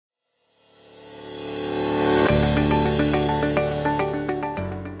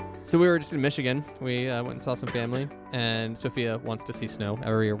So we were just in Michigan. We went and saw some family, and Sophia wants to see snow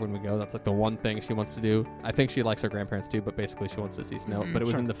every year when we go. That's like the one thing she wants to do. I think she likes her grandparents too, but basically she wants to see snow. But it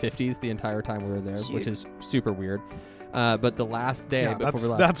was in the 50s the entire time we were there, which is super weird. But the last day before we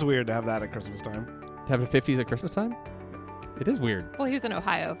left, that's weird to have that at Christmas time. to have the 50s at Christmas time? It is weird. Well, he was in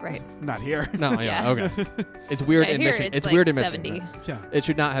Ohio, right? Not here. No, Yeah. Okay. It's weird in here Michigan. it's Weird in 70. Michigan. Yeah. It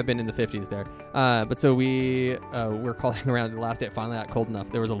should not have been in the 50s there. But so we were calling around the last day. It finally got cold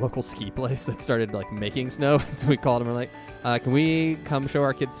enough. There was a local ski place that started like making snow. So we called them. We're like, can we come show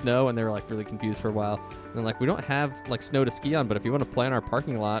our kids snow? And they were like really confused for a while. And they're like, we don't have like snow to ski on, but if you want to play in our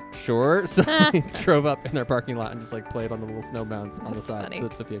parking lot, sure. So we drove up in their parking lot and just like played on the little snow mounds on the That's side funny. so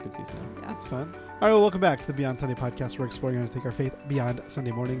that Sophia could see snow. That's fun. All right, well, welcome back to the Beyond Sunday podcast. We're exploring how to take our faith beyond Sunday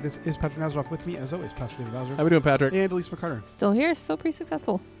morning. This is Patrick Nazaroff. With me, as always, Pastor David Bowser How we doing, Patrick? and Elise McCarter. Still here, still pretty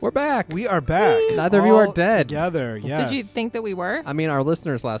successful. We're back. We are back. Neither of you are all dead. Together, yes. Did you think that we were? I mean, our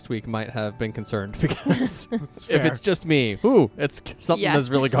listeners last week might have been concerned because That's if fair. it's just me, it's something Yeah. that's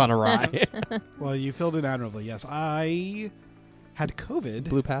really gone awry. Well, you filled in admirably. Yes, I had COVID.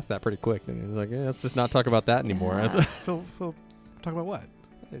 Blew past that pretty quick. And he was like, let's just not talk about that anymore. Yeah. Phil, talk about what?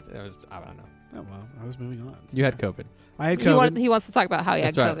 I don't know. Oh, well, I was moving on. You had COVID. I had COVID. He wants to talk about how he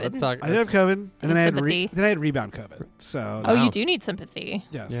had That's right. COVID. Let's talk. I did have COVID, and then I had Sympathy. then I had rebound COVID. So Oh, Wow. you do need sympathy.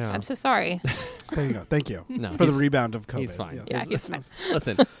 yes, Yeah. I'm so sorry. there you go. Thank you No, for the he's- rebound of COVID. he's fine. Yes. Yeah, he's fine.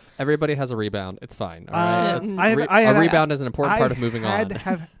 Listen, everybody has a rebound. It's fine. All right. Uh, I had a rebound is an important part of moving on.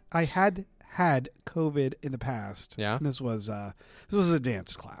 I had COVID in the past. Yeah? And this was a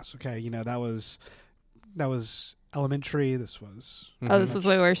dance class. Okay, that was elementary. This was Oh, this was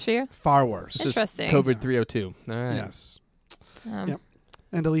way worse for you? far worse. This is Interesting. COVID 302. All right. Yes. Um, Yep.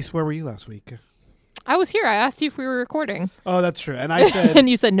 And Elise, where were you last week? I was here. I asked you if we were recording. Oh, that's true. And I said, and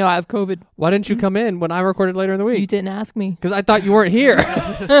you said, no, I have COVID. Why didn't you come in when I recorded later in the You week? didn't ask me. Because I thought you weren't here.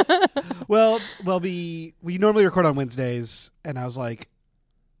 well, we normally record on Wednesdays, and I was like,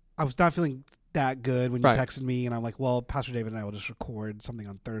 I was not feeling that good when you Right. texted me, and I'm like, well, Pastor David and I will just record something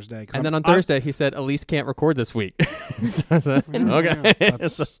on Thursday. And then on Thursday, he said, Elise can't record this week. So I said, okay.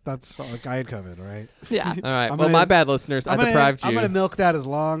 That's like I had COVID, right? Yeah. All right. I'm Well, gonna- my bad, listeners. I deprived I'm you. going to milk that as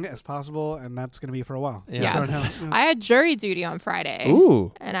long as possible, and that's going to be for a while. Yeah. Yeah. So now- I had jury duty on Friday.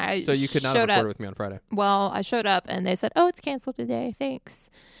 Ooh. And I So you could not have showed recorded up. with me on Friday. Well, I showed up and they said, oh, it's canceled today. Thanks.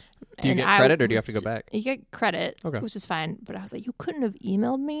 Do you And get I credit or do you have was- to go back? You get credit, Okay. which is fine. But I was like, you couldn't have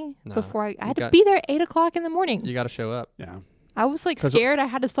emailed me No. before I had to got- be there at 8 o'clock in the morning. You got to show up. yeah. I was like 'Cause- scared I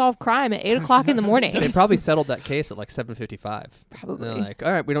had to solve crime at 8 o'clock in the morning. They probably settled that case at like 7:55. Probably. They're like,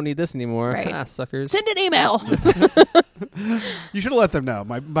 all right, we don't need this anymore. Right. Ah, suckers. Send an email. You should have let them know.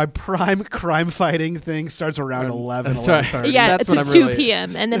 My prime crime fighting thing starts around 11, That's right. 11:30. yeah, That's to when I'm 2 really-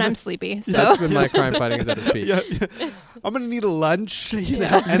 p.m. and then I'm sleepy. So That's when my crime fighting is at its peak. Yeah. I'm going to need a lunch, and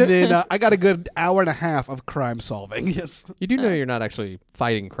then I got a good hour and a half of crime solving. Yes. You do know you're not actually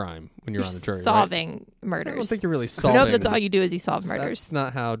fighting crime when you're you're on the jury, right? solving I murders. don't think you're really solving. No, that's all you do is you solve That's murders.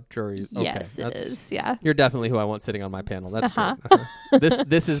 not how juries. Okay, Yes, it that's- is. Yeah. You're definitely who I want sitting on my panel. That's Uh-huh. great.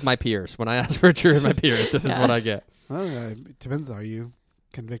 This is my peers. When I ask for a jury of my peers, this is Yeah. what I get. Well, it depends. Are you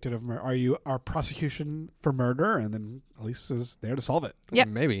convicted of murder? Are you our prosecution for murder? And then Elise is there to solve it. Yep.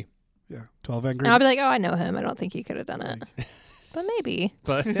 Maybe. Yeah. 12 Angry. And I'll be like, oh, I know him. I don't think he could have done it. But maybe.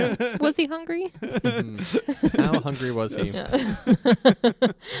 But yeah. Was he hungry? How hungry was he? Yeah.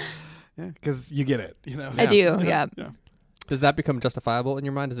 Yeah, because you get it. I do. Yeah. Does that become justifiable in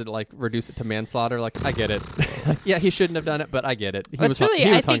your mind? Does it like reduce it to manslaughter? Like, I get it. Yeah, he shouldn't have done it, but I get it. He But was, it's really, he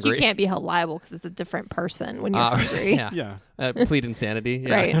I was think hungry. you can't be held liable because it's a different person when you're Ah, hungry. yeah. Yeah. Plead insanity.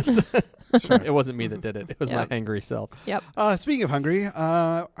 Yeah. Right. Sure. It wasn't me that did it. It was Yeah. my angry self. Yep. Speaking of hungry,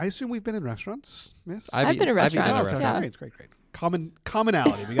 I assume we've been in restaurants. Yes. I've been in eaten restaurants, at a Oh, restaurant. yeah. Great.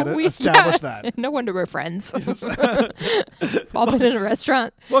 Commonality. We got to We- establish yeah. that. No wonder we're friends. All been in a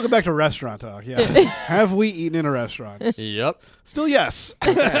restaurant. Welcome back to Restaurant Talk. Yeah. Have we eaten in a restaurant? Yep. Still yes.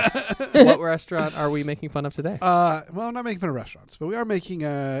 What restaurant are we making fun of today? Well, I'm not making fun of restaurants, but we are making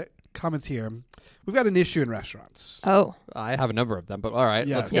comments here. We've got an issue in restaurants. Oh, I have a number of them, but all right,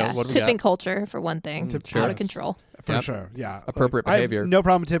 Yes. let's go. yeah. What do we Tipping got? culture, for one thing. Sure. Out of Yes. control. For Yep. sure, yeah. Appropriate I have behavior. no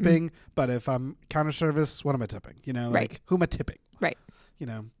problem tipping, but if I'm counter service, what am I tipping? Right. Who am I tipping? Right.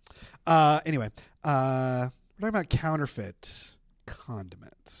 Anyway, we're talking about counterfeit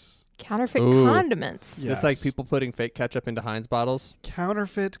condiments. Counterfeit Ooh. condiments. Yeah. Just like Yes. people putting fake ketchup into Heinz bottles.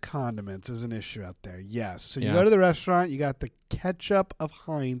 Counterfeit condiments is an issue out there. Yes. So you Yeah. go to the restaurant, you got the ketchup of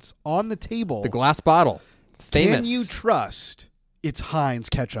Heinz on the table. The glass bottle. Famous. Can you trust it's Heinz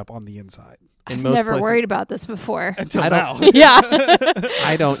ketchup on the inside? In I've most never places- worried about this before. Until I now. don't- Yeah.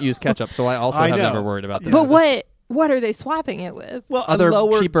 I don't use ketchup, so I also I have know. never worried about this. But What are they swapping it with? Well, Other a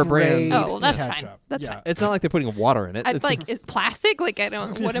lower cheaper grade brands. Oh, well, that's fine. ketchup. That's yeah. fine. It's not like they're putting water in it. I'd It's like it's plastic. Like I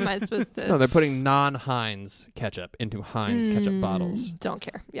don't. What am I supposed to? no, they're putting non-Heinz ketchup into Heinz ketchup bottles. Don't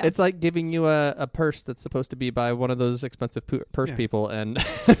care. Yeah. It's like giving you a purse that's supposed to be by one of those expensive purse Yeah. people, and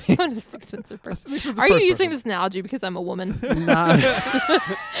What is expensive person? Are you using this analogy because I'm a woman?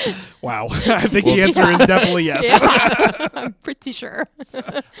 Wow. I think the answer is definitely yes. Yeah, I'm pretty sure.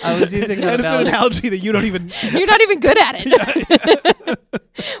 I was using that And it's an analogy. analogy that you don't even. You're not even good at it.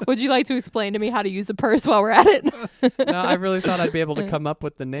 Would you like to explain to me how to use a purse while we're at it? No, I really thought I'd be able to come up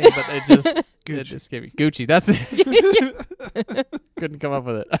with the name, but it Gucci. just gave me Gucci. That's it. Couldn't come up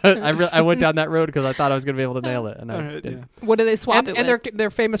with it. I went down that road because I thought I was going to be able to nail it, and I All right, didn't. yeah. What do they swap And, it and with?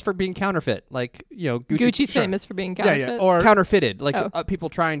 they're famous for being counterfeit, like Gucci. Gucci's Sure. famous for being Yeah, counterfeit. yeah. Or Counterfeited, like Oh. people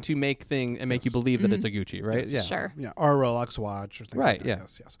trying to make thing and make you believe that it's a Gucci, right? Yeah, Sure. yeah, or a Rolex watch or things Right, like that. yeah.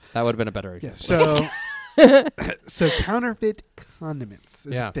 Yes. that would have been a better Yeah. example. So counterfeit condiments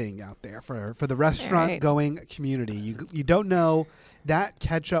is Yeah. a thing out there for the restaurant Right. going community. You don't know that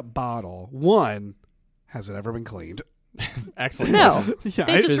ketchup bottle. One, has it ever been cleaned? Excellent. No. Yeah,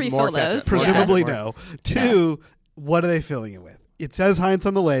 They just There's more refill those. ketchup. presumably Yeah. no. Two, what are they filling it with? It says Heinz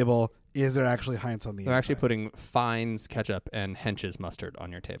on the label. Is there actually Heinz on the They're actually inside? putting Fines ketchup and Hench's mustard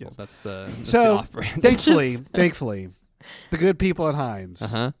on your table. Yes. That's the So, off-brand. Thankfully, the good people at Heinz,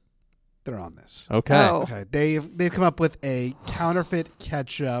 Uh-huh. they're on this. Okay. Oh. Okay, they've come up with a counterfeit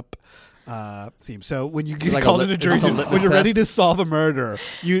ketchup theme. So when you get Like a called lit- into jury is it a duty, litmus when you're ready test? to solve a murder,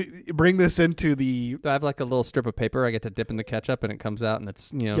 you bring this into the. Do I have like a little strip of paper I get to dip in the ketchup and it comes out and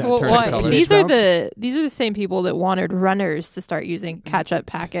it's, Yeah, Well, turns why- the color. these are Bounce. these are the same people that wanted runners to start using ketchup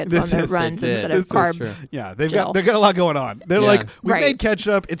packets This on their is- runs They did. instead of This is carb. true. Yeah, they've Gel. got a lot going on. They're Yeah. like, we Right. made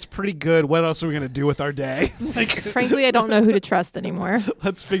ketchup. It's pretty good. What else are we gonna do with our day? Like, Frankly, I don't know who to trust anymore.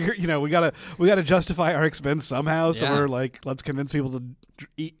 let's figure. We gotta justify our expense somehow. So Yeah. we're like, let's convince people to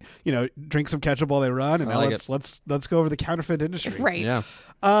eat. Drink some ketchup while they run, and I now like let's go over the counterfeit industry. Right. Yeah.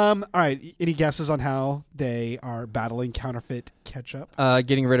 All right. Any guesses on how they are battling counterfeit ketchup?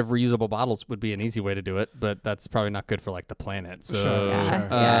 Getting rid of reusable bottles would be an easy way to do it, but that's probably not good for like the planet. So, Sure, Yeah, sure.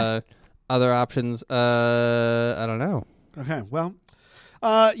 yeah. Other options, I don't know. Okay. Well,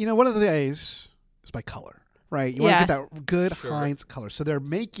 one of the ways is by color. Right, you Yeah. want to get that good Sure. Heinz color. So they're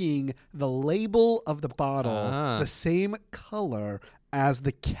making the label of the bottle Ah. the same color as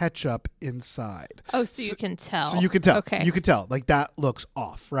the ketchup inside. Oh, so you can tell. So you can tell. Okay. You can tell. Like that looks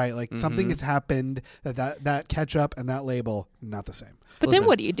off, right? Like something Mhm. has happened that ketchup and that label not the same. But Listen, then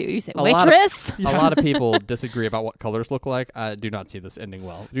what do? You say a lot of- waitress? A lot of people disagree about what colors look like. I do not see this ending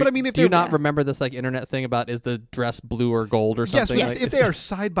well. But I mean, if do you they're- not remember this like internet thing about is the dress blue or gold or Yes, something? but Like, if they are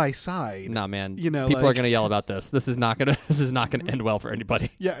side by side, nah, man. you know, people are like- gonna yell about this. This is not gonna end well for anybody.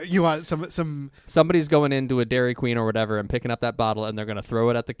 yeah, you want some. Somebody's going into a Dairy Queen or whatever and picking up that bottle and they're gonna throw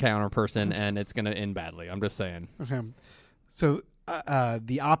it at the counter person and it's gonna end badly. I'm just saying. Okay, so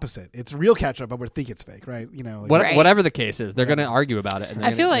the opposite. It's real ketchup, but we think it's fake, right? Like, Right. Whatever the case is, they're gonna argue about it. And they're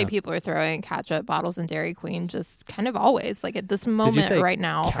I feel gonna- like yeah. people are throwing ketchup bottles in Dairy Queen just kind of always, like at this Did you moment say right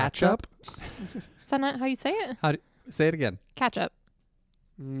now. ketchup? Is that not how you say it? Say it again. Ketchup.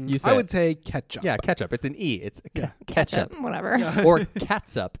 You I said- would say ketchup. Yeah, ketchup. It's an E. It's Yeah. ketchup. Whatever. Or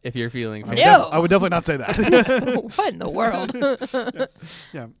catsup if you're feeling fancy. No. I would definitely not say that. What in the world?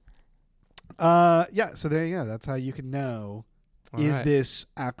 yeah. Yeah. So there you go. That's how you can know. All Is right. this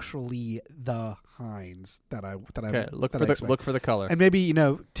actually the Heinz that I Okay, look that for I the expect? color. And maybe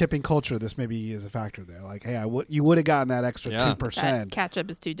tipping culture. This maybe is a factor there. Like, hey, you would have gotten that extra Yeah. 2%, That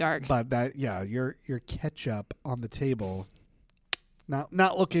ketchup is too dark. but your ketchup on the table,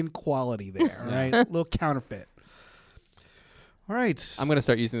 not looking quality there. Right, a little counterfeit. All right. I'm gonna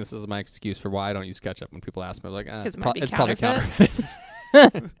start using this as my excuse for why I don't use ketchup when people ask me. Like, 'Cause it it's, might be it's probably counterfeit.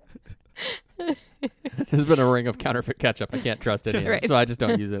 counterfeit. There's been a ring of counterfeit ketchup. I can't trust any of it, Right. so I just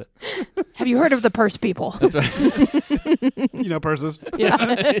don't use it. Have you heard of the purse people? That's right. Purses.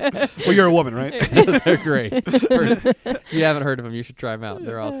 Yeah. Well, you're a woman, right? They're great. If you haven't heard of them, you should try them out.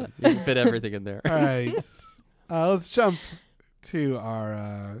 They're awesome. You can fit everything in there. All right. Let's jump to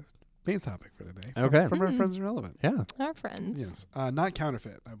our main topic for today. Okay. From our friends and relevant. Yeah. Our friends. Yes. Not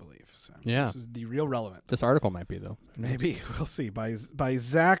counterfeit, I believe. So Yeah. This is the real relevant. This article might be though. Maybe we'll see by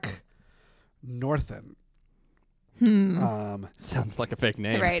Zach Northen. Sounds like a fake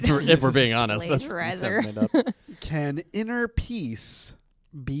name, Right. if we're being honest. That's Plagiarizer. made up. Can inner peace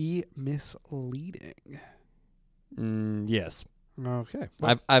be misleading? Yes. Okay.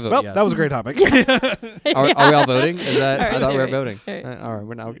 I vote Well, yes. that was a great topic. Are we all voting? Is that? All right, I thought we were right, voting. right. All right,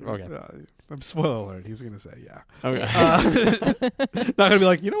 we're now okay. I'm spoiler alert. He's going to say yeah. Okay. Not going to be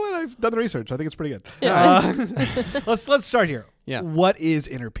like, you know what? I've done the research. I think it's pretty good. Yeah. Let's start here. Yeah. What is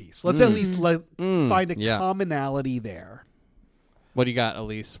inner peace? Let's at least find a yeah. commonality there. What do you got,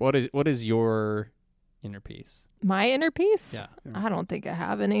 Elise? What is your inner peace? My inner peace? Yeah. I don't think I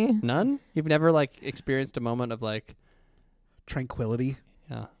have any. None? You've never like experienced a moment of like, Tranquility.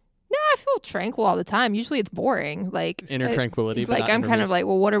 yeah, No, I feel tranquil all the time. Usually it's boring. Like inner tranquility. But Like not I'm inner kind of peace. like,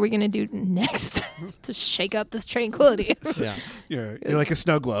 well, what are we gonna do next to shake up this tranquility? Yeah. You're like a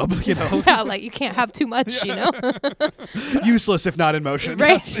snow globe, you know, Yeah, like you can't have too much, you know? useless if not in motion.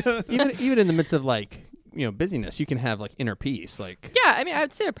 Right. even in the midst of like busyness, you can have like inner peace. Like Yeah, I mean, I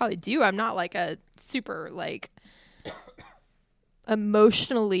would say I probably do. I'm not like a super like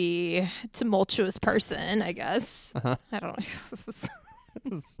emotionally tumultuous person, I guess. Uh-huh. I don't know.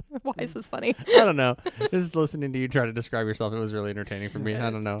 Why is this funny? I don't know. Just listening to you try to describe yourself, it was really entertaining for me. I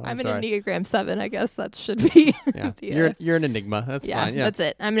don't know. I'm I'm an sorry. Enneagram 7, I guess that should be. Yeah. the, You're an enigma. That's yeah, fine. Yeah. that's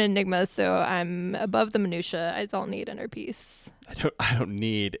it. I'm an enigma, so I'm above the minutia. I don't need inner peace. I don't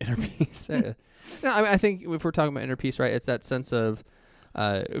need inner peace. No, I mean, I think if we're talking about inner peace, right, it's that sense of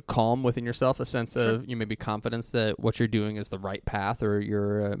calm within yourself, a sense of maybe confidence that what you're doing is the right path, or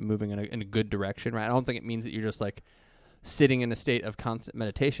you're moving in a good direction, right? I don't think it means that you're just like sitting in a state of constant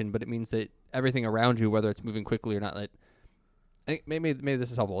meditation, but it means that everything around you, whether it's moving quickly or not, like I think maybe this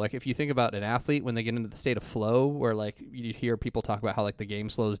is helpful. Like if you think about an athlete when they get into the state of flow, where like you hear people talk about how like the game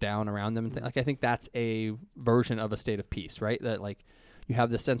slows down around them, and like I think that's a version of a state of peace, right? That like you have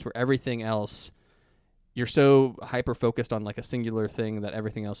this sense where everything else, you're so hyper focused on like a singular thing that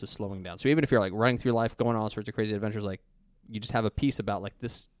everything else is slowing down. So even if you're like running through life, going on all sorts of crazy adventures, like you just have a peace about like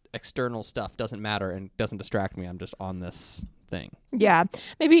this external stuff doesn't matter and doesn't distract me. I'm just on this thing. Yeah,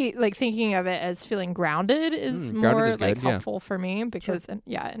 maybe like thinking of it as feeling grounded is grounded more is good, like yeah. helpful for me because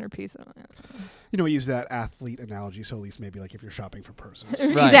inner peace. You know, we use that athlete analogy, so at least maybe like if you're shopping for purses. Right.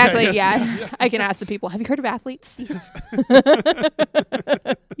 Exactly. Yeah. I can ask the people, have you heard of athletes?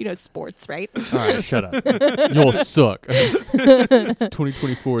 You know, sports, right? All right, shut up. You'll suck. It's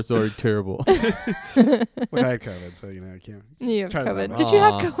 2024 is already terrible. Look, I had COVID, so you know I can't. You have Try to COVID. stop. Did you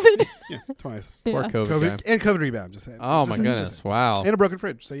have Aw. COVID? Yeah, twice. Poor Yeah. COVID, COVID guy. and COVID rebound. Just saying. Oh my Just saying, goodness! just saying. Wow. And a broken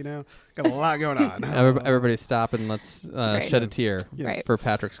fridge, so you know, got a lot going on. Everybody stop and let's Right. shed a tear Yes. Right. for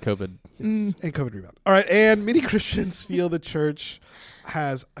Patrick's COVID. Yes. And COVID rebound. All right, and many Christians feel the church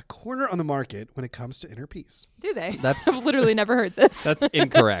has a corner on the market when it comes to inner peace. Do they? That's- I've literally never heard this. That's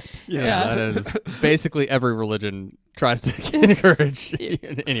incorrect. Yes. Yeah, that is basically every religion tries to encourage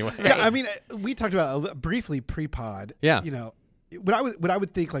anyway. Right. Yeah, I mean, we talked about briefly pre-pod. Yeah. You know, when I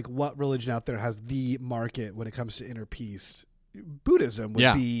would think like what religion out there has the market when it comes to inner peace, Buddhism would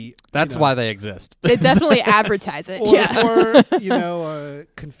Yeah. be. That's you know, why they exist. They definitely advertise it. Or, Yeah. or you know,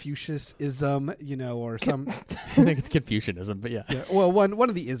 Confucianism, you know, or some. I think it's Confucianism, but yeah. Yeah, well, one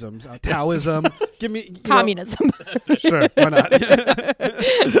of the isms, Taoism. Give me Communism. Know, sure, why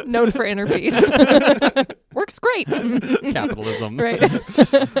not? Known for inner peace. Works great. Capitalism. Right.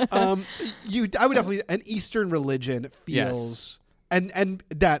 I would definitely an Eastern religion feels, and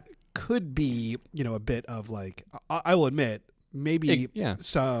that could be, you know, a bit of like I will admit maybe Yeah.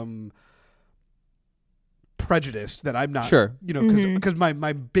 some prejudice that I'm not Sure. you know, because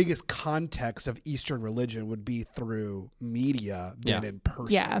my biggest context of Eastern religion would be through media than Yeah. in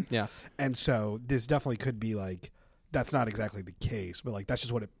person. Yeah. Yeah. And so this definitely could be like that's not exactly the case, but like that's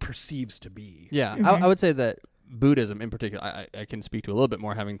just what it perceives to be. Yeah. I would say that Buddhism in particular, I can speak to a little bit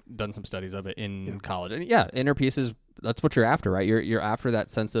more having done some studies of it in college. And yeah, inner peace is, that's what you're after, right? You're after that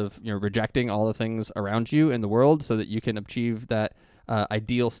sense of, you know, rejecting all the things around you in the world so that you can achieve that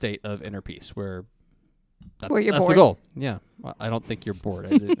ideal state of inner peace where that's, Where you're that's bored. the goal. Yeah. Well, I don't think you're bored.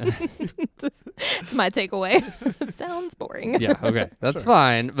 It's my takeaway. Sounds boring. Yeah, okay. That's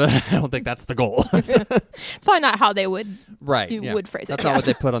fine, but I don't think that's the goal. It's probably not how they would. Right. You yeah. would phrase it, That's yeah. not what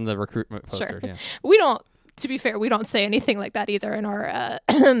they put on the recruitment poster. Sure. Yeah. We don't. To be fair, we don't say anything like that either in our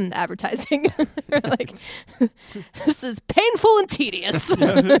advertising. We're like, this is painful and tedious.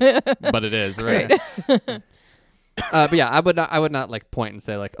 But it is, right? But yeah, I would not like point and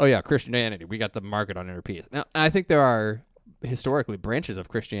say like, oh yeah, Christianity, we got the market on inner peace. Now, I think there are historically branches of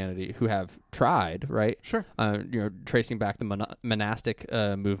Christianity who have tried, right? Sure. You know, tracing back the monastic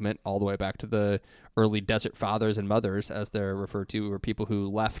movement all the way back to the early desert fathers and mothers, as they're referred to, were people who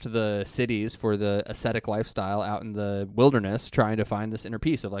left the cities for the ascetic lifestyle out in the wilderness, trying to find this inner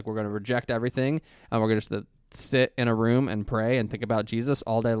peace of like, we're going to reject everything and we're going to just sit in a room and pray and think about Jesus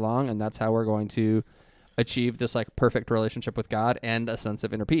all day long, and that's how we're going to achieve this like perfect relationship with God and a sense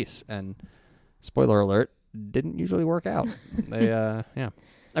of inner peace. And spoiler alert, didn't usually work out. They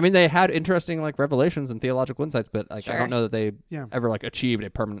I mean, they had interesting like revelations and theological insights, but like I don't know that they ever like achieved a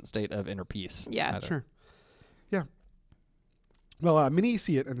permanent state of inner peace. Yeah, either. Sure. Yeah. Well, many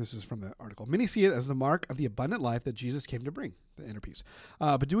see it, and this is from the article, many see it as the mark of the abundant life that Jesus came to bring, the inner peace.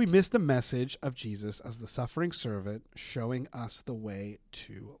 But do we miss the message of Jesus as the suffering servant showing us the way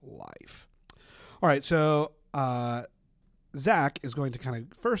to life? All right, so Zach is going to kind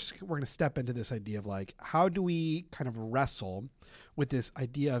of, first we're going to step into this idea of like, how do we kind of wrestle with this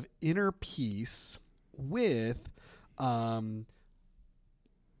idea of inner peace with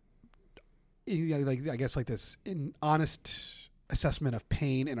like I guess like this honest assessment of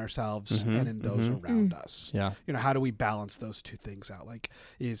pain in ourselves and in those around us. Yeah. You know, how do we balance those two things out? Like,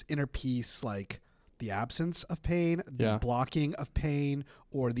 is inner peace like the absence of pain, the blocking of pain,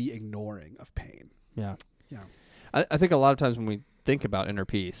 or the ignoring of pain? Yeah. Yeah. I think a lot of times when we think about inner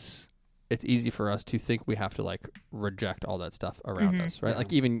peace, it's easy for us to think we have to like reject all that stuff around us, right? Yeah.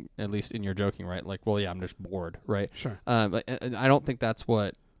 Like even at least in your joking, right? Like, well, yeah, I'm just bored, right? Sure. And I don't think that's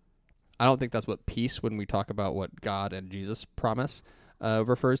what peace, when we talk about what God and Jesus promise,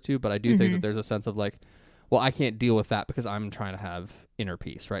 refers to. But I do think that there's a sense of like, well, I can't deal with that because I'm trying to have inner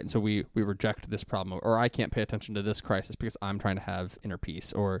peace, right? And so we reject this problem, or I can't pay attention to this crisis because I'm trying to have inner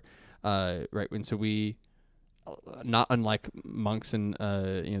peace, or right. And so we, not unlike monks and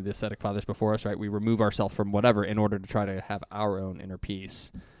the ascetic fathers before us, right? We remove ourselves from whatever in order to try to have our own inner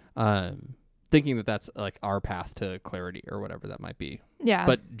peace, thinking that that's like our path to clarity or whatever that might be. Yeah.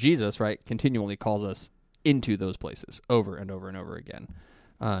 But Jesus, right, continually calls us into those places over and over and over again,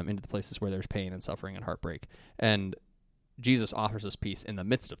 into the places where there's pain and suffering and heartbreak. And Jesus offers us peace in the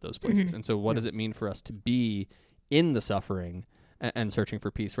midst of those places. And so what does it mean for us to be in the suffering and searching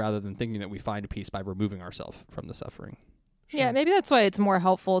for peace rather than thinking that we find peace by removing ourselves from the suffering? Sure. Yeah, maybe that's why it's more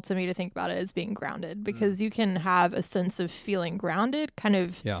helpful to me to think about it as being grounded, because you can have a sense of feeling grounded kind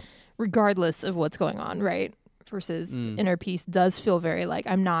of regardless of what's going on, right? Versus inner peace does feel very like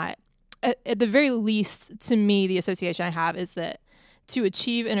I'm not, at the very least, to me, the association I have is that to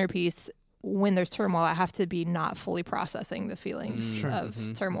achieve inner peace when there's turmoil, I have to be not fully processing the feelings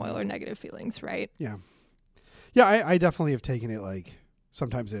of turmoil or negative feelings, right? Yeah. Yeah, I definitely have taken it like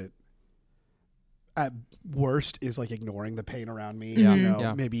sometimes it at worst is like ignoring the pain around me. Yeah. You know,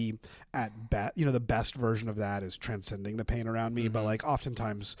 Yeah. maybe at best, the best version of that is transcending the pain around me. But like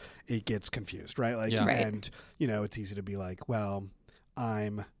oftentimes it gets confused, right? Like, and it's easy to be like, well,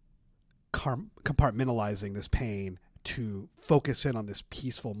 I'm compartmentalizing this pain to focus in on this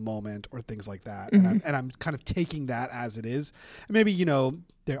peaceful moment or things like that. And I'm kind of taking that as it is. And maybe, I'm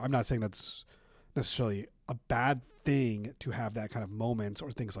not saying that's necessarily a bad thing to have that kind of moments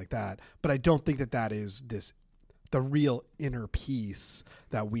or things like that, but I don't think that is the real inner peace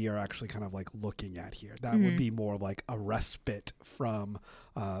that we are actually kind of like looking at here. That would be more like a respite from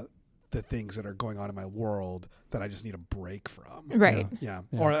the things that are going on in my world that I just need a break from. Right. Yeah.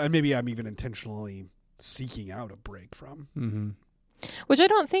 Or maybe I'm even intentionally seeking out a break from. Which I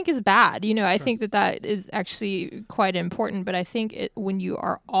don't think is bad. I think that is actually quite important. But I think when you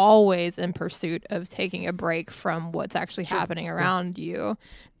are always in pursuit of taking a break from what's actually happening around you,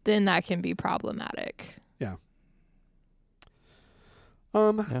 then that can be problematic. Yeah.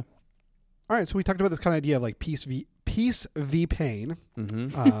 All right. So we talked about this kind of idea of like peace v pain.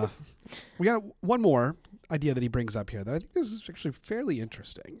 We got one more idea that he brings up here that I think this is actually fairly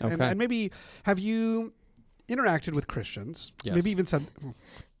interesting. Okay. And maybe have you interacted with Christians? Yes. Maybe even said...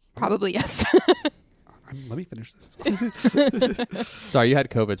 Probably yes. Let me finish this. Sorry, you had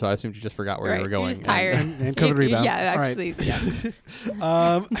COVID, so I assumed you just forgot where you were going. You're just tired. And COVID rebound. Yeah, actually.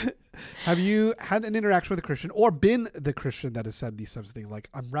 All right. Have you had an interaction with a Christian or been the Christian that has said these types of things like,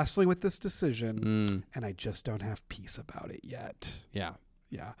 I'm wrestling with this decision and I just don't have peace about it yet? Yeah.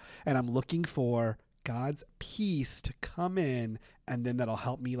 Yeah. And I'm looking for God's peace to come in, and then that'll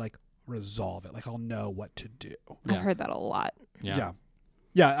help me like resolve it. Like I'll know what to do. I've heard that a lot. Yeah.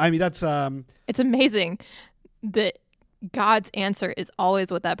 I mean, that's it's amazing that God's answer is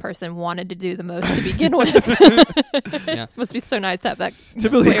always what that person wanted to do the most to begin with. Must be so nice to have that.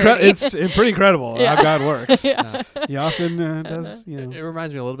 Typically, it's pretty incredible how God works. He often does. It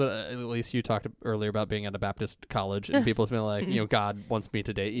reminds me a little bit. At least you talked earlier about being at a Baptist college, and people have been like, God wants me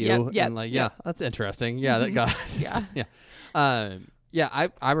to date you, and like, that's interesting. Yeah, that God.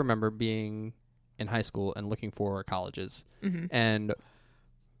 I remember being in high school and looking for colleges, and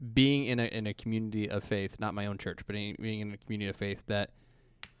being in a community of faith, not my own church, but being in a community of faith that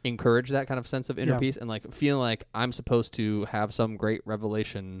encourage that kind of sense of inner peace, and like feeling like I'm supposed to have some great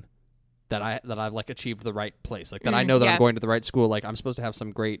revelation that I've like achieved the right place, like that I know that I'm going to the right school, like I'm supposed to have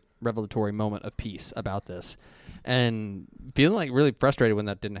some great revelatory moment of peace about this, and feeling like really frustrated when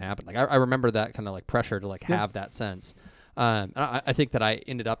that didn't happen. Like I remember that kind of like pressure to like have that sense. I think that I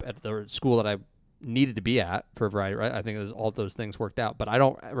ended up at the school that I needed to be at for a variety, right? I think all of those things worked out, but I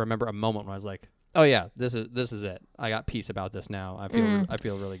don't remember a moment when I was like, oh yeah, this is it. I got peace about this now. I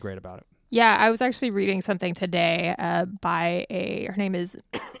feel really great about it. Yeah, I was actually reading something today by her name is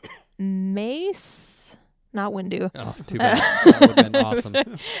Mace, not Windu. Oh, too bad. That would have been awesome.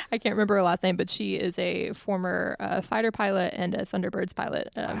 I can't remember her last name, but she is a former fighter pilot and a Thunderbirds pilot,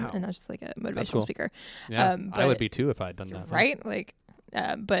 and not just like a motivational speaker. Yeah, I would be too if I'd done that. Right? Like,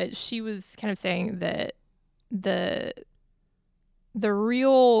 but she was kind of saying that the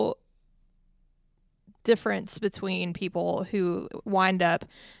real difference between people who wind up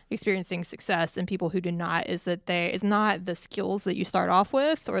experiencing success and people who do not is that is not the skills that you start off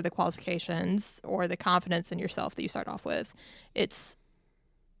with or the qualifications or the confidence in yourself that you start off with. It's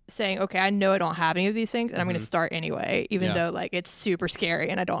saying, okay, I know I don't have any of these things and I'm going to start anyway, even though like it's super scary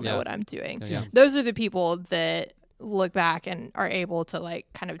and I don't know what I'm doing. Yeah. Those are the people that look back and are able to like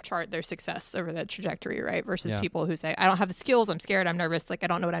kind of chart their success over that trajectory, right? Versus people who say, I don't have the skills, I'm scared, I'm nervous, like I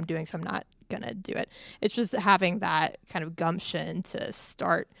don't know what I'm doing, so I'm not gonna do it. It's just having that kind of gumption to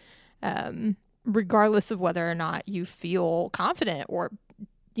start, regardless of whether or not you feel confident or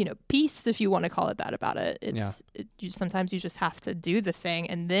peace, if you want to call it that, about it. It's sometimes you just have to do the thing,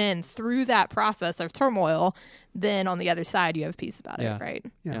 and then through that process of turmoil, then on the other side you have peace about it, right?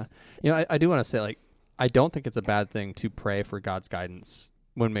 Yeah. I do want to say, like, I don't think it's a bad thing to pray for God's guidance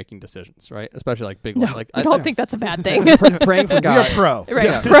when making decisions, right? Especially like big ones. Like I don't think that's a bad thing. Praying for God. You're pro. Right.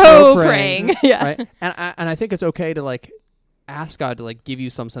 Yeah. Pro praying. Yeah. Right. And I think it's okay to like ask God to like give you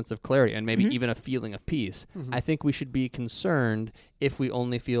some sense of clarity and maybe even a feeling of peace. I think we should be concerned if we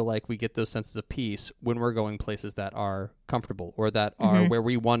only feel like we get those senses of peace when we're going places that are comfortable or that are where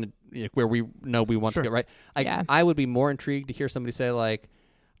we want to, where we know we want to get right. I would be more intrigued to hear somebody say like,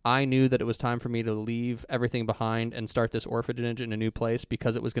 I knew that it was time for me to leave everything behind and start this orphanage in a new place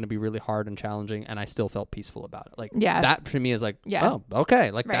because it was going to be really hard and challenging, and I still felt peaceful about it. Like that for me is like, oh, okay,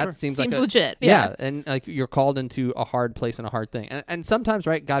 like that seems like legit. Yeah, and like you're called into a hard place and a hard thing, and sometimes,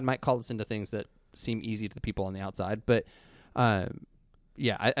 right, God might call us into things that seem easy to the people on the outside, but I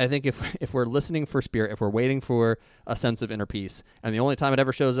think if we're listening for Spirit, if we're waiting for a sense of inner peace, and the only time it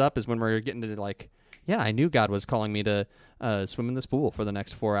ever shows up is when we're getting to like, I knew God was calling me to swim in this pool for the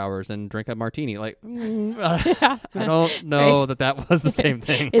next 4 hours and drink a martini. Like, I don't know that was the same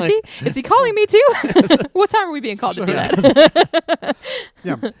thing. Is he calling me too? What time are we being called to do that?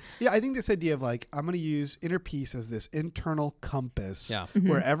 I think this idea of like, I'm going to use inner peace as this internal compass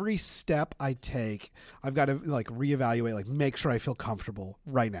where every step I take, I've got to like reevaluate, like make sure I feel comfortable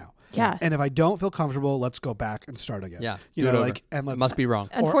right now. Yeah. And if I don't feel comfortable, let's go back and start again. Yeah. You know, like, and let's. Must be wrong.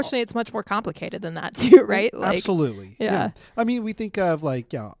 Unfortunately, it's much more complicated than that too, right? Like, absolutely. Yeah. I mean, we think of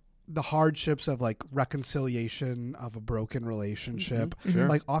like, the hardships of like reconciliation of a broken relationship. Sure.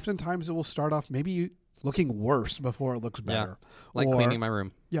 Like oftentimes it will start off maybe looking worse before it looks better. Like cleaning my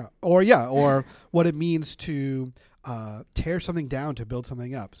room. Or what it means to tear something down to build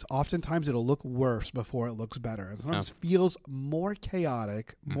something up. So oftentimes it'll look worse before it looks better. And sometimes feels more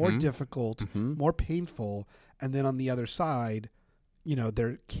chaotic, more difficult, more painful. And then on the other side,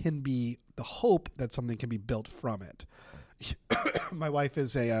 there can be the hope that something can be built from it. My wife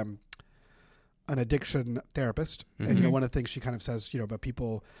is an addiction therapist. And one of the things she kind of says, about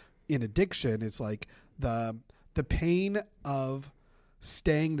people in addiction is like the pain of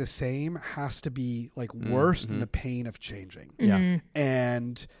staying the same has to be like worse than the pain of changing.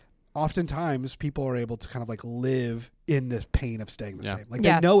 And oftentimes people are able to kind of like live in the pain of staying the same. Like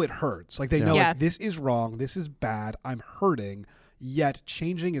they know it hurts. Like they know like, this is wrong, this is bad, I'm hurting, yet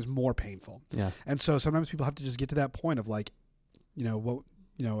changing is more painful. And so sometimes people have to just get to that point of like, what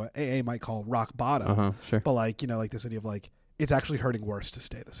AA might call rock bottom. But like, like this idea of like, it's actually hurting worse to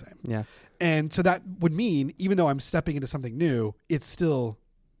stay the same. And so that would mean, even though I'm stepping into something new, it's still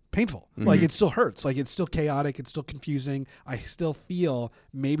painful. Like it still hurts. Like it's still chaotic. It's still confusing. I still feel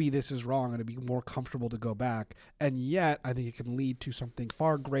maybe this is wrong and it'd be more comfortable to go back. And yet I think it can lead to something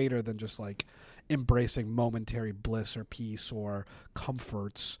far greater than just like embracing momentary bliss or peace or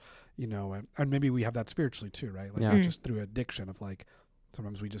comforts, and maybe we have that spiritually too, right? Like not just through addiction of like,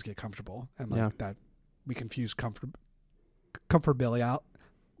 sometimes we just get comfortable and like that we confuse comfortability out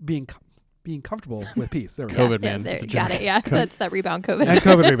being being comfortable with peace. There we go. COVID, yeah, man. There, got it. Yeah, that's that rebound COVID. And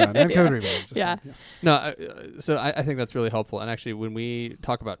COVID rebound. And COVID rebound. Just, yeah. Yes. No, so I think that's really helpful. And actually, when we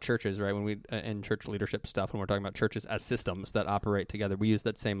talk about churches, right, when we in church leadership stuff, when we're talking about churches as systems that operate together, we use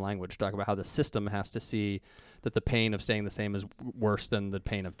that same language to talk about how the system has to see that the pain of staying the same is worse than the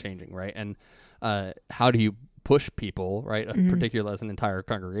pain of changing, right? And how do you push people, right, particularly as an entire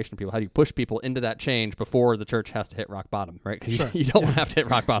congregation of people, how do you push people into that change before the church has to hit rock bottom, right? Because you don't want to have to hit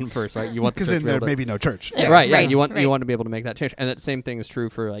rock bottom first, right? You want because then there may be no church. Yeah. Right, yeah. You want to be able to make that change. And that same thing is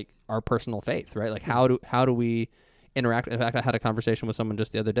true for like our personal faith, right? Like how do we interact? In fact, I had a conversation with someone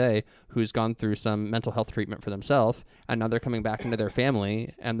just the other day who's gone through some mental health treatment for themselves, and now they're coming back into their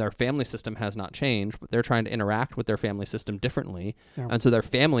family, and their family system has not changed, but they're trying to interact with their family system differently. Yeah. And so their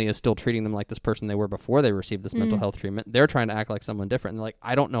family is still treating them like this person they were before they received this mental health treatment. They're trying to act like someone different. And they're like,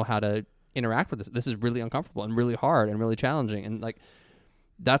 I don't know how to interact with this. This is really uncomfortable and really hard and really challenging. And like,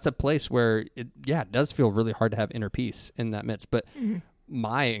 that's a place where it does feel really hard to have inner peace in that midst. But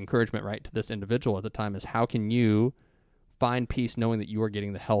my encouragement, right, to this individual at the time is, how can you find peace knowing that you are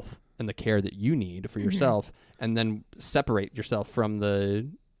getting the health and the care that you need for yourself, and then separate yourself from the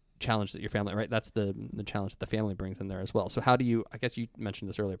challenge that your family, right? That's the challenge that the family brings in there as well. So how do you, I guess you mentioned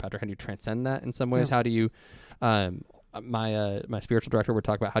this earlier, Patrick, how do you transcend that in some ways? How do you, my spiritual director would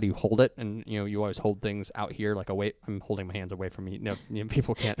talk about how do you hold it, and you always hold things out here, like away. I'm holding my hands away from me. No,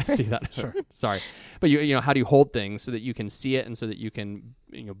 people can't see that. Sure. Sorry, but how do you hold things so that you can see it and so that you can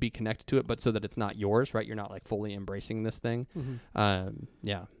be connected to it, but so that it's not yours, right? You're not like fully embracing this thing.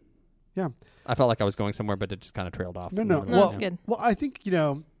 Yeah. I felt like I was going somewhere, but it just kind of trailed off. No, that's good. Well, I think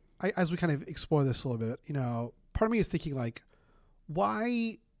as we kind of explore this a little bit, part of me is thinking like,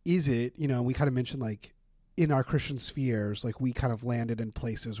 why is it, we kind of mentioned like, in our Christian spheres, like we kind of landed in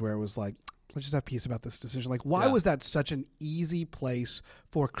places where it was like, let's just have peace about this decision. Like, why was that such an easy place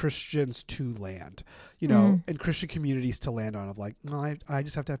for Christians to land, and Christian communities to land on, of like, no, I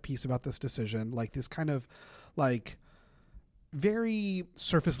just have to have peace about this decision. Like this kind of like very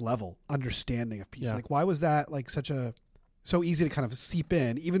surface level understanding of peace. Yeah. Like, why was that like so easy to kind of seep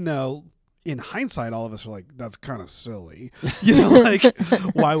in, even though in hindsight, all of us are like, that's kind of silly, like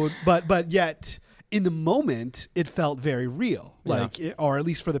why would, but yet, in the moment, it felt very real, or at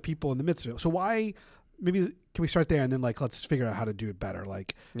least for the people in the midst of it. So why? Maybe can we start there and then like let's figure out how to do it better.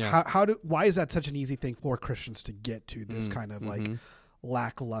 Like why is that such an easy thing for Christians to get to, this kind of like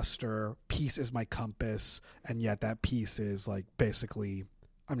lackluster peace is my compass, and yet that peace is like basically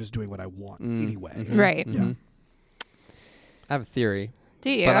I'm just doing what I want anyway. Right. Yeah. I have a theory. Do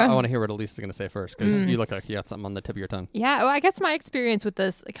you? But I want to hear what Elise is going to say first, because you look like you got something on the tip of your tongue. Yeah, well, I guess my experience with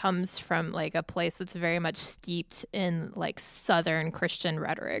this comes from like a place that's very much steeped in like Southern Christian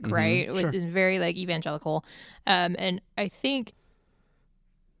rhetoric, right? Sure. Very like evangelical. And I think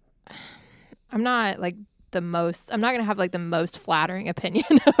I'm not going to have like the most flattering opinion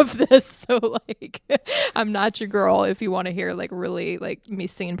of this. So like, I'm not your girl if you want to hear like really like me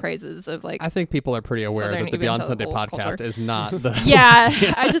singing praises of like. I think people are pretty aware that the Beyond Sunday podcast is not the.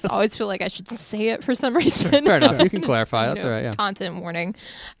 Yeah, I just always feel like I should say it for some reason. Fair enough. You can clarify. That's all right. Yeah. Content warning.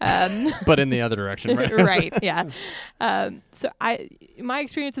 But in the other direction, right? Right. Yeah. So my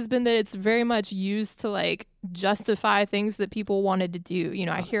experience has been that it's very much used to like justify things that people wanted to do.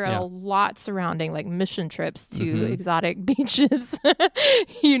 I hear a lot surrounding like mission trips to exotic beaches,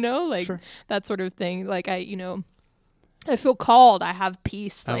 that sort of thing. Like I feel called. I have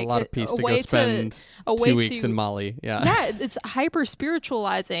peace. I have a lot of peace to go spend 2 weeks in Mali. Yeah. Yeah. It's hyper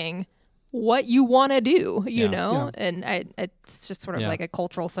spiritualizing what you want to do, and it's just sort of like a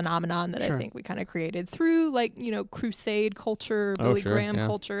cultural phenomenon that I think we kind of created through like, crusade culture, Billy Graham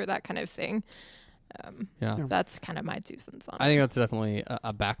culture, that kind of thing. That's kind of my 2 cents on it. I think that's definitely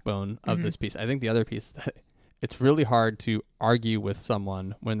a backbone of this piece. I think the other piece is that it's really hard to argue with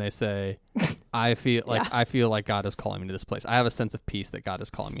someone when they say, I feel like God is calling me to this place. I have a sense of peace that God is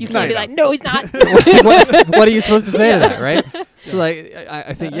calling me. You can't be like, no, he's not. what are you supposed to say to that, right? So like,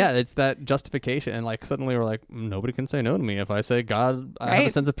 I think, it's that justification. And like, suddenly we're like, nobody can say no to me if I say, God, I have a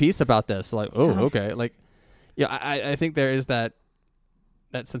sense of peace about this. Like, okay. Like, I think there is that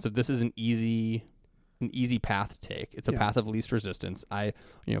sense of this is an easy path to take. It's a path of least resistance. I,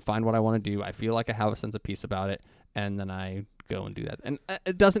 find what I want to do. I feel like I have a sense of peace about it, and then I go and do that. And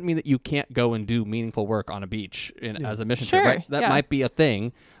it doesn't mean that you can't go and do meaningful work on a beach as a mission trip, right? That might be a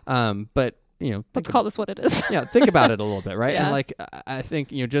thing. But let's call this what it is. Think about it a little bit, right? And like, I think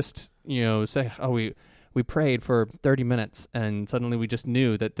say, we prayed for 30 minutes, and suddenly we just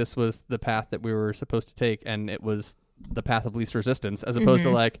knew that this was the path that we were supposed to take, and it was the path of least resistance, as opposed to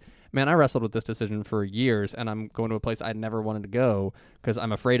like, man, I wrestled with this decision for years and I'm going to a place I never wanted to go because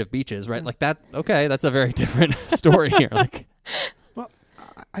I'm afraid of beaches, right? Like that. Okay. That's a very different story here. Like, well,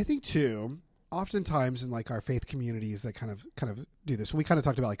 I think too, oftentimes in like our faith communities that kind of do this. We kind of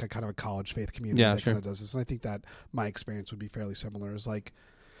talked about like a kind of a college faith community that kind of does this. And I think that my experience would be fairly similar. Is like,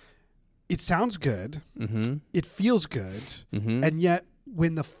 it sounds good. It feels good. And yet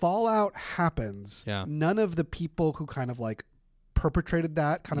when the fallout happens, none of the people who kind of like perpetrated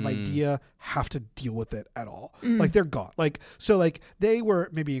that kind of idea have to deal with it at all. Like they're gone. Like, so like they were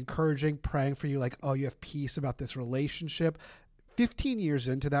maybe encouraging, praying for you, like, oh, you have peace about this relationship. 15 years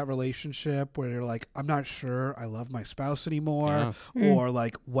into that relationship where you're like, I'm not sure I love my spouse anymore, or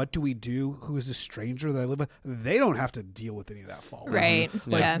like, what do we do? Who is this stranger that I live with? They don't have to deal with any of that fallout. Right.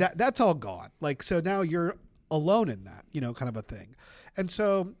 Like that's all gone. Like, so now you're alone in that, you know, kind of a thing. And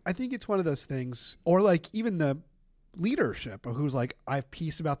so I think it's one of those things, or like even the leadership who's like, I have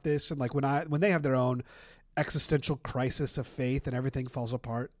peace about this. And like when they have their own existential crisis of faith and everything falls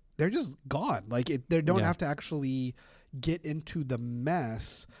apart, they're just gone. Like they don't have to actually get into the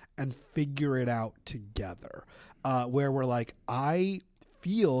mess and figure it out together. Where we're like, I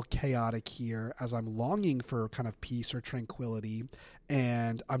feel chaotic here as I'm longing for kind of peace or tranquility,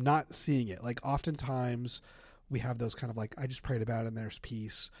 and I'm not seeing it. Like oftentimes we have those kind of like, I just prayed about it and there's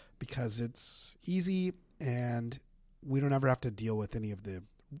peace because it's easy and we don't ever have to deal with any of the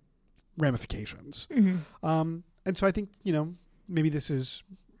ramifications. And so I think, you know, maybe this is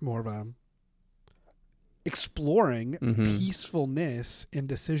more of a exploring peacefulness in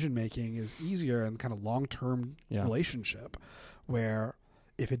decision making is easier in kind of long-term relationship, where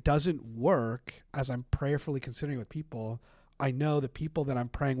if it doesn't work, as I'm prayerfully considering with people, I know the people that I'm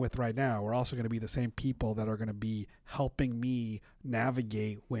praying with right now are also going to be the same people that are going to be helping me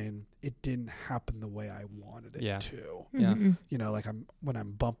navigate when it didn't happen the way I wanted it to. You know, like when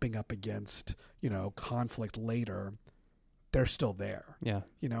I'm bumping up against, you know, conflict later, they're still there.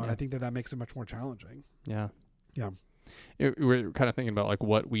 You know, and I think that makes it much more challenging. We're kind of thinking about like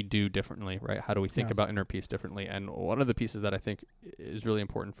what we do differently, right? How do we think about inner peace differently? And one of the pieces that I think is really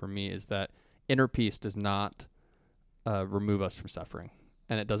important for me is that inner peace does not remove us from suffering,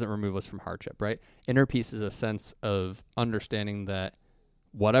 and it doesn't remove us from hardship, right? Inner peace is a sense of understanding that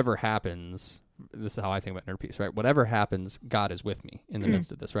whatever happens, this is how I think about inner peace, right? Whatever happens, God is with me in the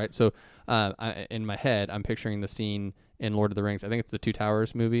midst of this, right? So in my head, I'm picturing the scene in Lord of the Rings. I think it's the Two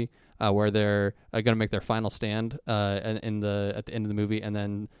Towers movie where they're going to make their final stand at the end of the movie, and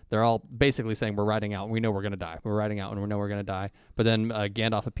then they're all basically saying, we're riding out, and we know we're going to die. We're riding out, and we know we're going to die. But then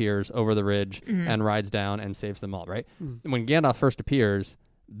Gandalf appears over the ridge and rides down and saves them all, right? When Gandalf first appears,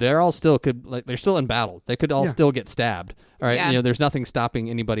 they're all still they're still in battle. They could all still get stabbed. All right. You know, there's nothing stopping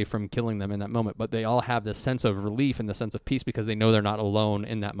anybody from killing them in that moment, but they all have this sense of relief and the sense of peace because they know they're not alone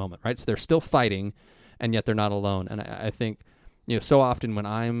in that moment. Right. So they're still fighting, and yet they're not alone. And I think, you know, so often when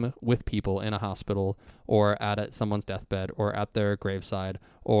I'm with people in a hospital or at someone's deathbed or at their graveside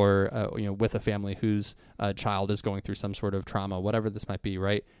or, you know, with a family whose child is going through some sort of trauma, whatever this might be,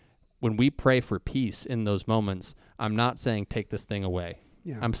 right? When we pray for peace in those moments, I'm not saying take this thing away.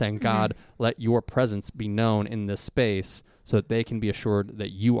 I'm saying, God, let your presence be known in this space so that they can be assured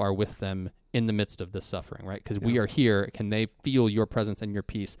that you are with them in the midst of this suffering, right? Because we are here. Can they feel your presence and your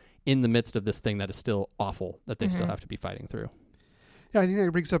peace in the midst of this thing that is still awful, that they still have to be fighting through? Yeah, I think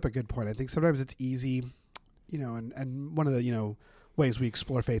that brings up a good point. I think sometimes it's easy, you know, and one of the, you know, ways we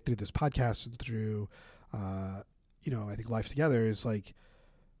explore faith through this podcast and through, you know, I think Life Together is like,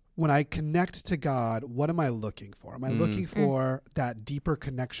 when I connect to God, what am I looking for? Am I looking for that deeper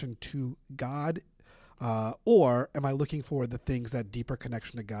connection to God, or am I looking for the things that deeper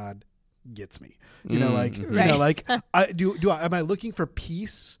connection to God gets me? You know, like you know, like am I looking for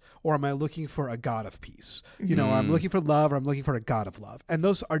peace, or am I looking for a God of peace? You know, I'm looking for love, or I'm looking for a God of love, and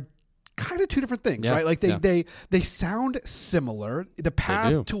those are kind of two different things, right? Like they sound similar. The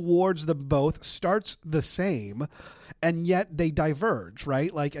path towards them both starts the same, and yet they diverge,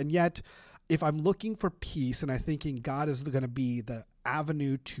 right? Like, and yet if I'm looking for peace and I'm thinking God is going to be the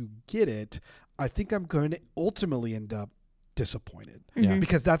avenue to get it, I think I'm going to ultimately end up disappointed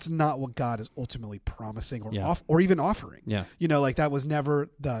because that's not what God is ultimately promising or even offering. You know, like that was never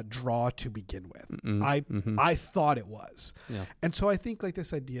the draw to begin with. I thought it was. And so I think like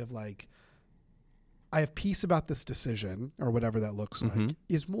this idea of like, I have peace about this decision or whatever that looks like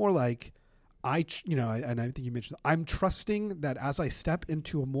is more like you know, and I think you mentioned, I'm trusting that as I step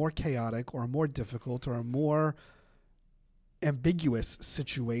into a more chaotic or a more difficult or a more ambiguous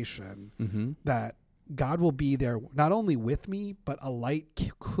situation, that God will be there not only with me, but a light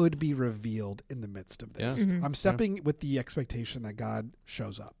could be revealed in the midst of this. Mm-hmm. I'm stepping with the expectation that God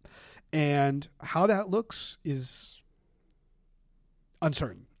shows up. And how that looks is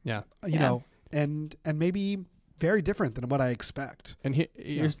uncertain. Yeah. You know, and maybe very different than what I expect. And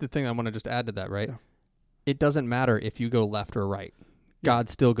here's the thing I want to just add to that, right? Yeah. It doesn't matter if you go left or right. God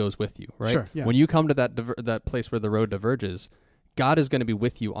still goes with you, right? Sure, yeah. When you come to that place where the road diverges, God is going to be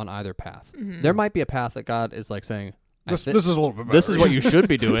with you on either path. Mm-hmm. There might be a path that God is like saying, This is a little bit better. This is what you should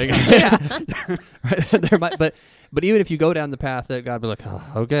be doing. Right? There might, but even if you go down the path that God be like, oh,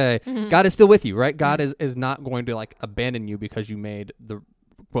 okay, God is still with you, right? God is not going to like abandon you because you made the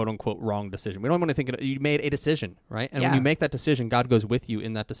quote unquote wrong decision. We don't want to think you made a decision, right? And when you make that decision, God goes with you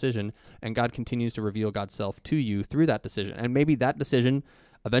in that decision, and God continues to reveal God's self to you through that decision. And maybe that decision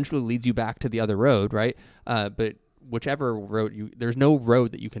eventually leads you back to the other road, right? But whichever road there's no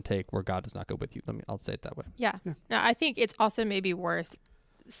road that you can take where God does not go with you. I'll say it that way. Yeah. Now, I think it's also maybe worth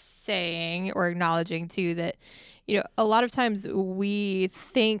saying or acknowledging too that, you know, a lot of times we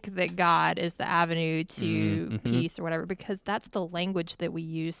think that God is the avenue to peace or whatever, because that's the language that we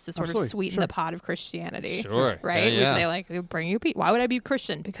use to sort of sweeten the pot of Christianity. Sure. Right? Yeah, We say like, he'll bring you peace. Why would I be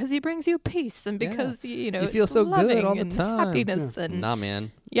Christian? Because he brings you peace, and because you know, you feel it's so good loving all the and time. happiness and Nah,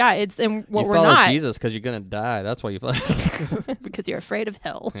 man. yeah, it's and what you we're follow not Jesus because you're gonna die. That's why you follow. because you're afraid of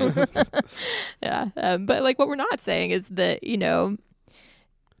hell. But like what we're not saying is that, you know,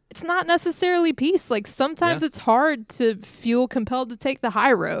 it's not necessarily peace. Like sometimes it's hard to feel compelled to take the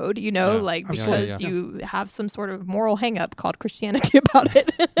high road, you know, like because you have some sort of moral hang up called Christianity about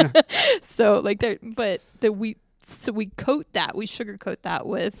it. So like we coat that, we sugarcoat that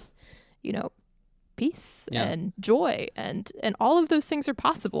with, you know, peace and joy and all of those things are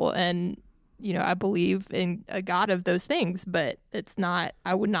possible. And, you know, I believe in a God of those things, but it's not,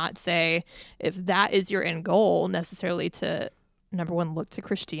 I would not say if that is your end goal necessarily to, number one, look to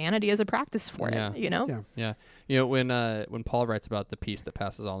Christianity as a practice for it, you know? Yeah. You know, when Paul writes about the peace that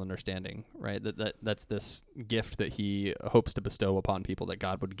passes all understanding, right, that's this gift that he hopes to bestow upon people, that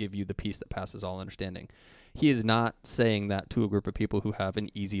God would give you the peace that passes all understanding. He is not saying that to a group of people who have an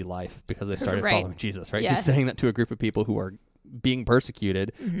easy life because they started following Jesus, right? Yeah. He's saying that to a group of people who are being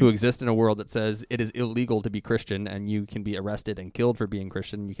persecuted, who exist in a world that says it is illegal to be Christian and you can be arrested and killed for being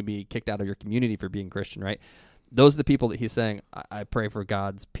Christian. You can be kicked out of your community for being Christian, right? Those are the people that he's saying, I pray for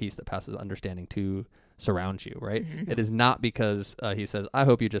God's peace that passes understanding to surround you, right? It is not because he says, I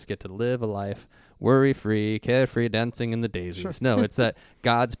hope you just get to live a life worry-free, carefree, dancing in the daisies. Sure. No, it's that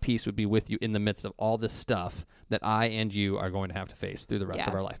God's peace would be with you in the midst of all this stuff that I and you are going to have to face through the rest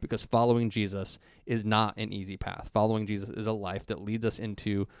of our life, because following Jesus is not an easy path. Following Jesus is a life that leads us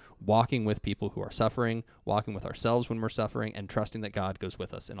into walking with people who are suffering, walking with ourselves when we're suffering, and trusting that God goes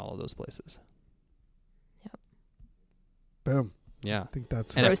with us in all of those places. Boom. Yeah. I think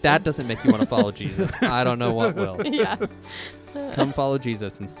that's and if that doesn't make you want to follow Jesus, I don't know what will. Yeah. Come follow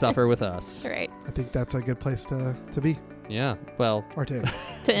Jesus and suffer with us. Right. I think that's a good place to be. Yeah. Well. Or to end.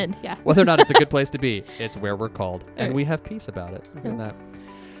 To end, yeah. Whether or not it's a good place to be, it's where we're called. And we have peace about it. And that.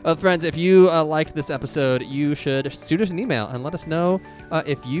 Friends, if you liked this episode, you should shoot us an email and let us know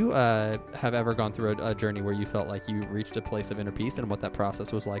if you have ever gone through a journey where you felt like you reached a place of inner peace and what that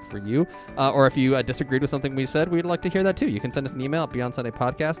process was like for you. Or if you disagreed with something we said, we'd like to hear that too. You can send us an email at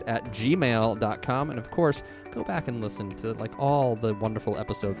beyondsundaypodcast@gmail.com. And of course, go back and listen to like all the wonderful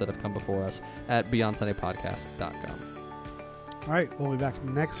episodes that have come before us at beyondsundaypodcast.com. All right, we'll be back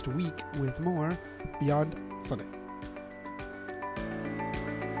next week with more Beyond Sunday.